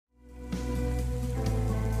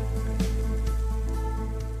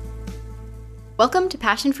Welcome to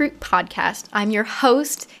Passion Fruit Podcast. I'm your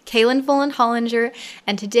host, Kaylin Fullen-Hollinger,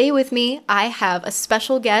 and today with me, I have a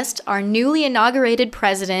special guest, our newly inaugurated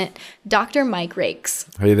president, Dr. Mike Rakes.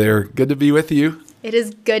 Hey there. Good to be with you. It is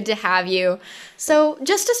good to have you. So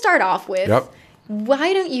just to start off with,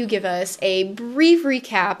 Why don't you give us a brief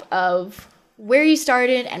recap of where you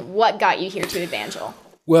started and what got you here to Evangel?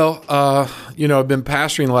 Well, I've been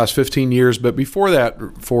pastoring the last 15 years, but before that,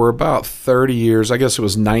 for about 30 years, I guess it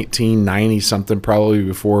was 1990 something, probably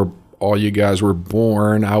before all you guys were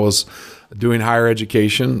born, I was doing higher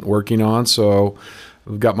education, working on. So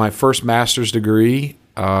I've got my first master's degree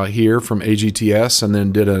here from AGTS, and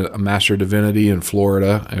then did a Master of Divinity in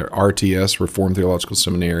Florida, or RTS, Reformed Theological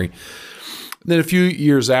Seminary. Then a few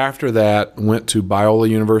years after that, went to Biola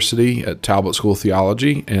University at Talbot School of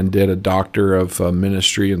Theology and did a Doctor of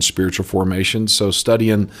Ministry and Spiritual Formation. So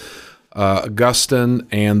studying Augustine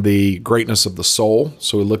and the greatness of the soul.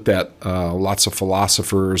 So we looked at lots of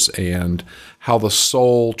philosophers and how the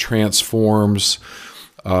soul transforms,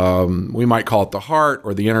 we might call it the heart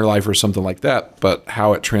or the inner life or something like that, but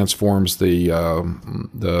how it transforms your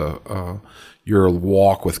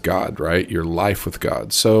walk with God, right? Your life with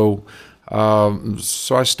God. So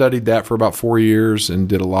I studied that for about 4 years and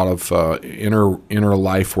did a lot of inner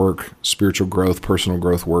life work, spiritual growth, personal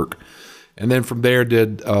growth work. And then from there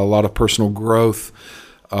did a lot of personal growth,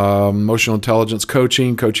 emotional intelligence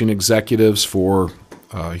coaching executives for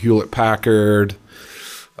Hewlett-Packard,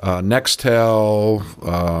 Nextel,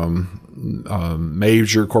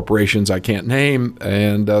 major corporations I can't name,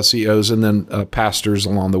 and CEOs, and then pastors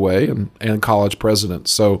along the way, and college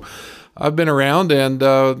presidents. So I've been around and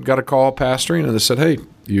got a call pastoring, and they said, hey,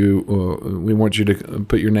 we want you to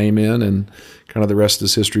put your name in, and kind of the rest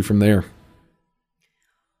is history from there.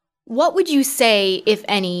 What would you say, if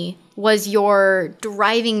any, was your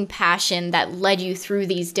driving passion that led you through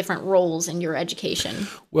these different roles in your education?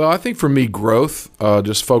 Well, I think for me, growth,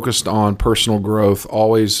 just focused on personal growth,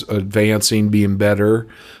 always advancing, being better.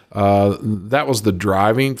 That was the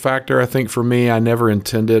driving factor, I think, for me. I never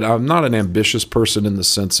intended, I'm not an ambitious person in the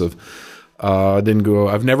sense of,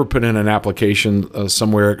 I've never put in an application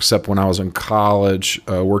somewhere except when I was in college,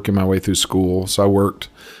 working my way through school. So I worked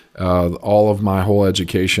all of my whole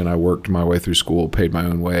education. I worked my way through school, paid my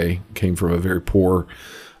own way, came from a very poor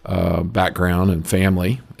background and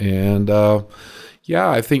family. And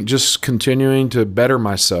I think just continuing to better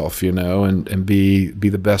myself, and be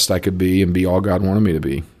the best I could be and be all God wanted me to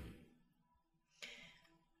be.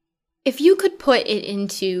 If you could put it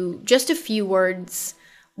into just a few words,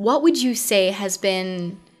 what would you say has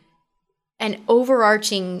been an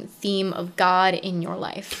overarching theme of God in your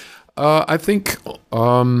life? I think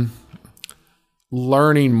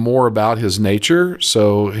learning more about his nature.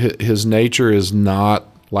 So his nature is not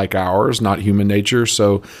like ours, not human nature.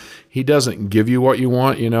 So he doesn't give you what you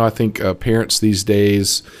want. I think parents these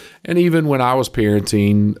days, and even when I was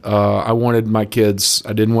parenting, I wanted my kids,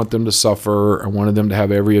 I didn't want them to suffer. I wanted them to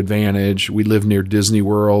have every advantage. We live near Disney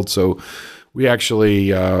World, so we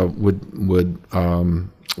actually would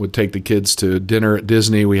take the kids to dinner at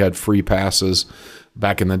Disney. We had free passes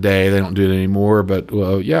back in the day. They don't do it anymore, but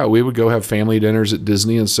we would go have family dinners at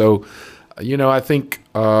Disney. And so, I think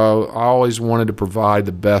I always wanted to provide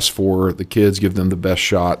the best for the kids, give them the best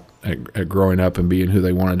shot at growing up and being who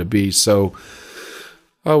they wanted to be. So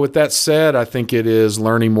with that said, I think it is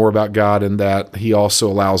learning more about God, and that he also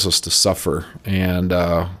allows us to suffer. And,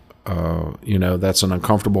 that's an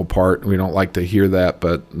uncomfortable part. We don't like to hear that,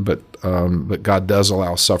 but God does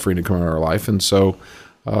allow suffering to come in our life. And so,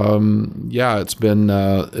 it's been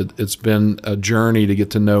a journey to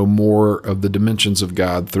get to know more of the dimensions of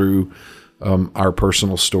God through our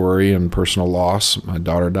personal story and personal loss. My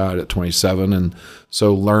daughter died at 27, and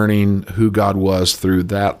so learning who God was through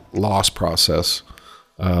that loss process,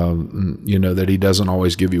 that he doesn't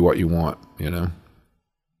always give you what you want,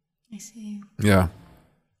 I see. Yeah.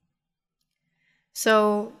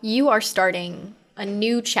 So you are starting a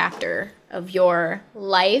new chapter of your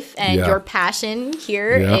life and your passion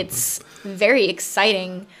here. Yeah. It's very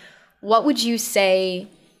exciting. What would you say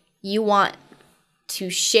you want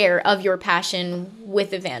to share of your passion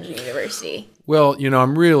with Evangel University? Well,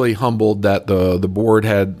 I'm really humbled that the board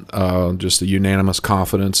had just a unanimous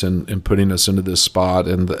confidence in putting us into this spot,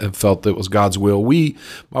 and felt that it was God's will.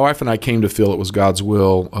 My wife and I came to feel it was God's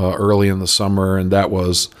will early in the summer, and that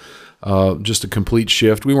was just a complete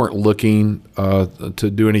shift. We weren't looking to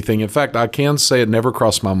do anything. In fact, I can say it never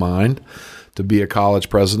crossed my mind to be a college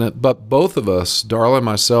president, but both of us, Darla and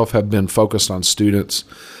myself, have been focused on students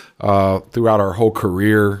throughout our whole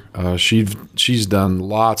career. She's done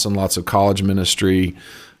lots and lots of college ministry,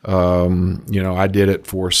 I did it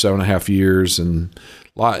for 7.5 years, and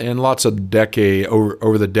lots of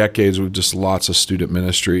over the decades, we've just lots of student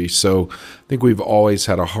ministry. So I think we've always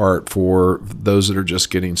had a heart for those that are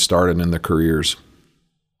just getting started in their careers.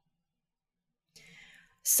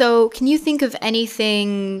 So can you think of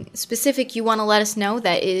anything specific you want to let us know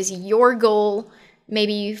that is your goal,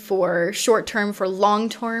 maybe for short-term, for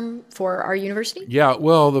long-term for our university? Yeah,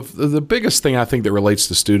 well, the biggest thing I think that relates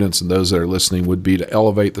to students and those that are listening would be to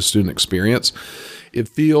elevate the student experience. It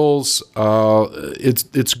feels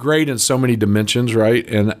it's great in so many dimensions, right?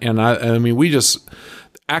 And I mean, we just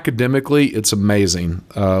academically, it's amazing.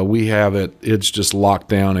 We have it; it's just locked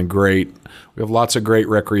down and great. We have lots of great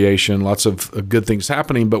recreation, lots of good things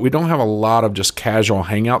happening, but we don't have a lot of just casual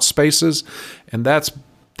hangout spaces, and that's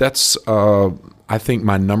I think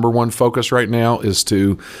my number one focus right now is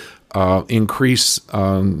to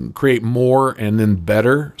create more and then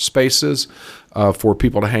better spaces for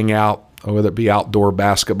people to hang out, whether it be outdoor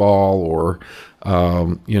basketball or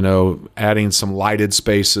adding some lighted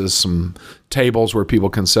spaces, some tables where people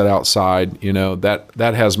can sit outside.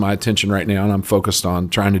 That has my attention right now, and I'm focused on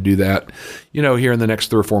trying to do that, here in the next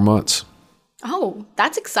 3 or 4 months. Oh,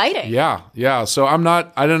 that's exciting. Yeah. So I'm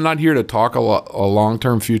not here to talk a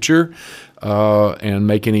long-term future and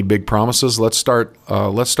make any big promises. Let's start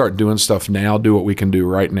doing stuff now. Do what we can do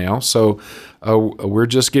right now. So we're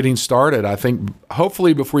just getting started. I think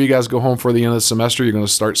hopefully before you guys go home for the end of the semester, you're going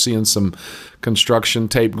to start seeing some construction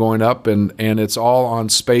tape going up, and it's all on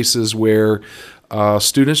spaces where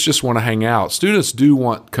students just want to hang out. Students do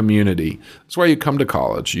want community. That's why you come to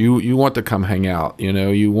college. You want to come hang out.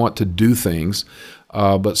 You want to do things.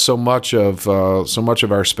 But so much of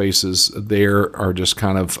our spaces there are just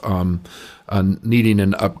kind of needing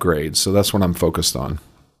an upgrade. So that's what I'm focused on.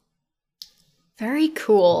 Very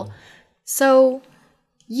cool. So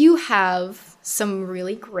you have some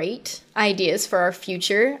really great ideas for our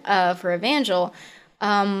future, for Evangel.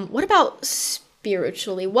 What about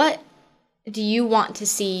spiritually? What do you want to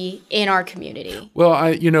see in our community? Well,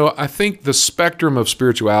 I think the spectrum of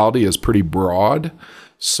spirituality is pretty broad.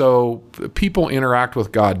 So people interact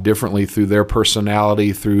with God differently through their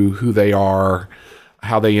personality, through who they are,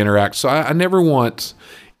 how they interact. So I never want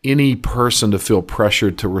any person to feel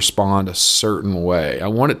pressured to respond a certain way. I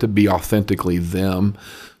want it to be authentically them.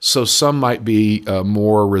 So some might be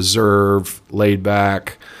more reserved, laid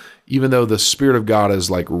back. Even though the Spirit of God is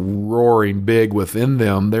like roaring big within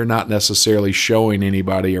them, they're not necessarily showing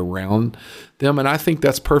anybody around them. And I think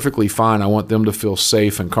that's perfectly fine. I want them to feel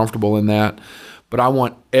safe and comfortable in that. But I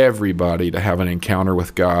want everybody to have an encounter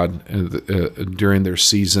with God during their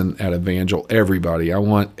season at Evangel. Everybody. I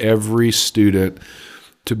want every student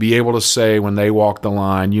to be able to say when they walk the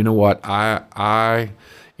line, you know what, I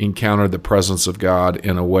encountered the presence of God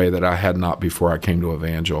in a way that I had not before I came to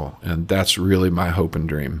Evangel. And that's really my hope and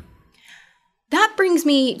dream. That brings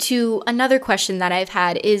me to another question that I've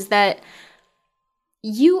had, is that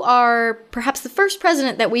you are perhaps the first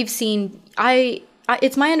president that we've seen.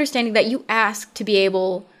 It's my understanding that you ask to be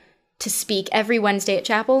able to speak every Wednesday at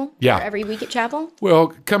chapel? Yeah. Or every week at chapel?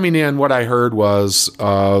 Well, coming in, what I heard was,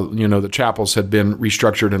 the chapels had been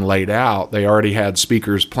restructured and laid out. They already had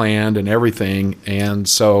speakers planned and everything. And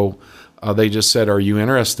so they just said, are you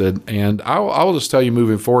interested? And I'll just tell you,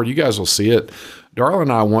 moving forward, you guys will see it. Darla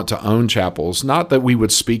and I want to own chapels. Not that we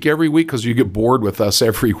would speak every week, because you get bored with us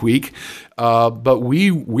every week, but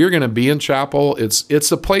we're going to be in chapel.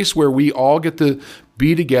 It's a place where we all get to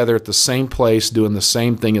be together at the same place, doing the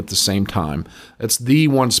same thing at the same time. It's the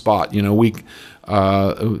one spot. We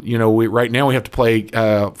right now we have to play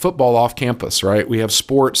football off campus, right? We have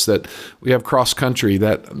sports that we have cross country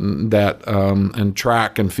that and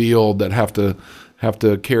track and field that have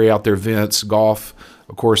to carry out their events, golf,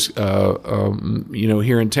 of course,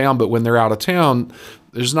 here in town. But when they're out of town,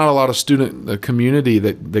 there's not a lot of student community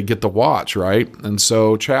that get to watch, right? And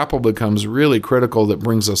so chapel becomes really critical, that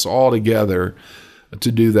brings us all together to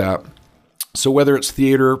do that. So whether it's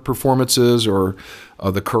theater performances or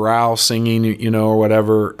the chorale singing, or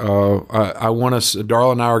whatever, I want us,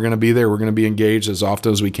 Darla and I are going to be there. We're going to be engaged as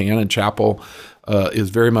often as we can, and chapel is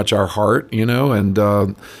very much our heart,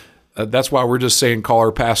 and that's why we're just saying call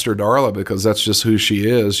her Pastor Darla, because that's just who she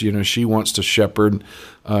is. She wants to shepherd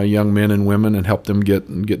young men and women and help them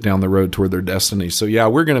get down the road toward their destiny. So yeah,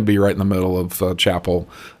 we're going to be right in the middle of chapel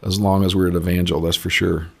as long as we're at Evangel, that's for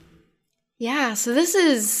sure. Yeah, so this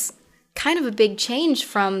is kind of a big change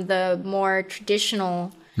from the more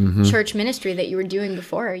traditional church ministry that you were doing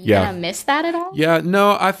before. Are you gonna miss that at all? Yeah,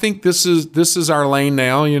 no, I think this is our lane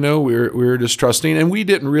now. We're just trusting, and we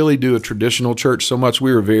didn't really do a traditional church so much.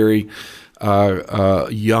 We were very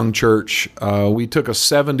young church. We took a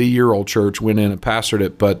 70-year-old church, went in and pastored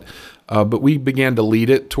it, but we began to lead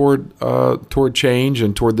it toward change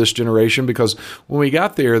and toward this generation, because when we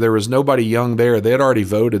got there was nobody young there. They had already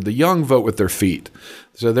voted. The young vote with their feet,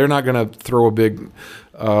 so they're not going to throw a big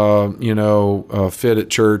fit at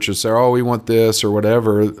church and say, "Oh, we want this" or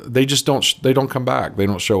whatever. They just don't. They don't come back. They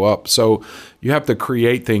don't show up. So you have to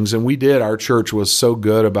create things, and we did. Our church was so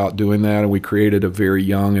good about doing that, and we created a very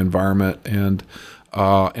young environment. And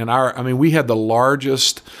we had the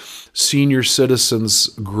largest senior citizens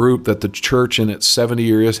group that the church in its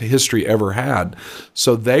 70-year history ever had.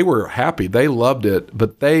 So they were happy. They loved it,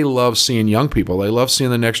 but they love seeing young people. They love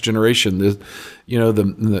seeing the next generation,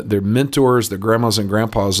 their mentors, their grandmas and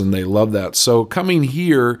grandpas, and they love that. So coming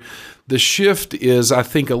here, the shift is, I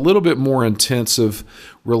think, a little bit more intensive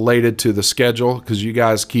related to the schedule, because you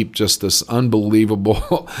guys keep just this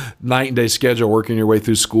unbelievable night and day schedule, working your way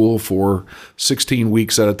through school for 16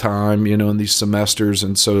 weeks at a time, in these semesters.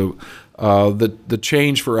 And so the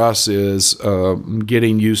change for us is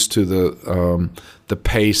getting used to the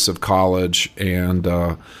pace of college and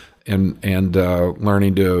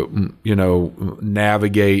learning to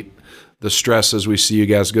navigate the stresses we see you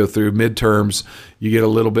guys go through. Midterms, you get a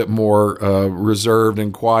little bit more reserved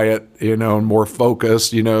and quiet, and more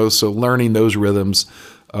focused, so learning those rhythms.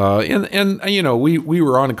 We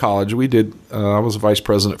were on in college. We did, I was a vice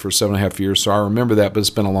president for 7.5 years, so I remember that, but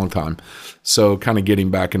it's been a long time. So kind of getting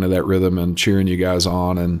back into that rhythm and cheering you guys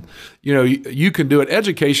on. And, you can do it.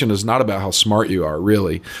 Education is not about how smart you are,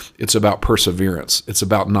 really. It's about perseverance. It's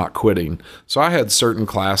about not quitting. So I had certain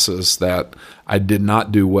classes that I did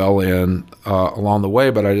not do well in along the way,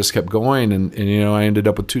 but I just kept going. And I ended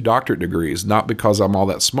up with 2 doctorate degrees, not because I'm all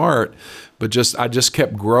that smart, but I just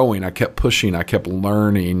kept growing. I kept pushing. I kept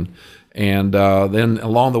learning. And then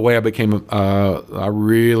along the way, I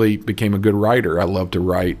really became a good writer. I love to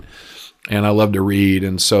write, and I love to read.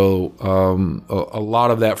 And so a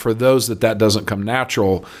lot of that, for those that doesn't come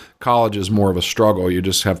natural, college is more of a struggle. You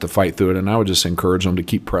just have to fight through it. And I would just encourage them to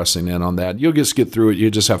keep pressing in on that. You'll just get through it.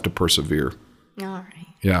 You just have to persevere. All right.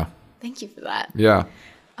 Yeah. Thank you for that. Yeah.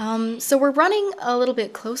 So we're running a little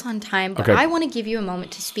bit close on time, but okay. I want to give you a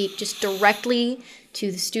moment to speak just directly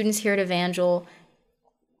to the students here at Evangel.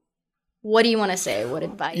 What do you want to say? What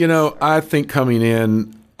advice? I think coming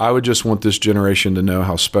in, I would just want this generation to know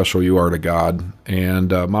how special you are to God. And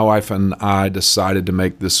my wife and I decided to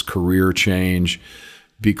make this career change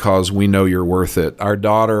because we know you're worth it. Our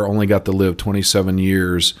daughter only got to live 27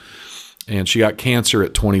 years, and she got cancer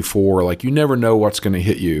at 24. Like, you never know what's going to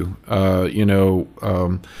hit you.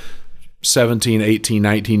 17, 18,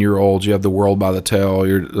 19-year-olds, you have the world by the tail.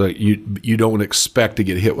 You don't expect to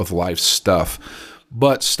get hit with life stuff.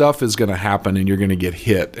 But stuff is going to happen, and you're going to get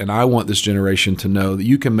hit. And I want this generation to know that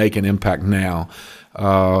you can make an impact now.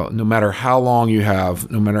 No matter how long you have,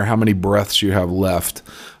 no matter how many breaths you have left,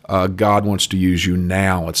 God wants to use you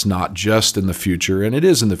now. It's not just in the future, and it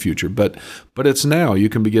is in the future, but it's now. You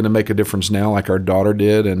can begin to make a difference now, like our daughter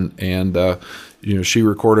did, and she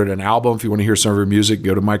recorded an album. If you want to hear some of her music,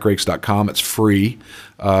 go to MikeRakes.com. It's free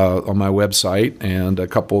on my website, and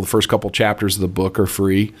the first couple chapters of the book are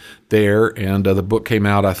free there. And the book came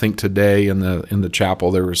out, I think, today in the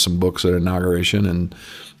chapel. There were some books at inauguration,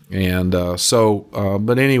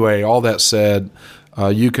 but anyway, all that said,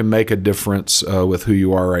 you can make a difference with who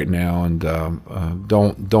you are right now, and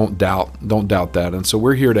don't doubt that. And so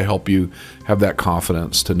we're here to help you have that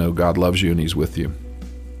confidence to know God loves you and He's with you.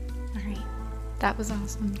 All right, that was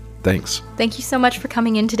awesome. Thanks. Thank you so much for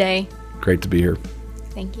coming in today. Great to be here.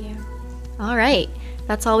 Thank you. All right,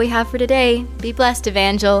 that's all we have for today. Be blessed,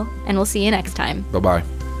 Evangel, and we'll see you next time. Bye-bye.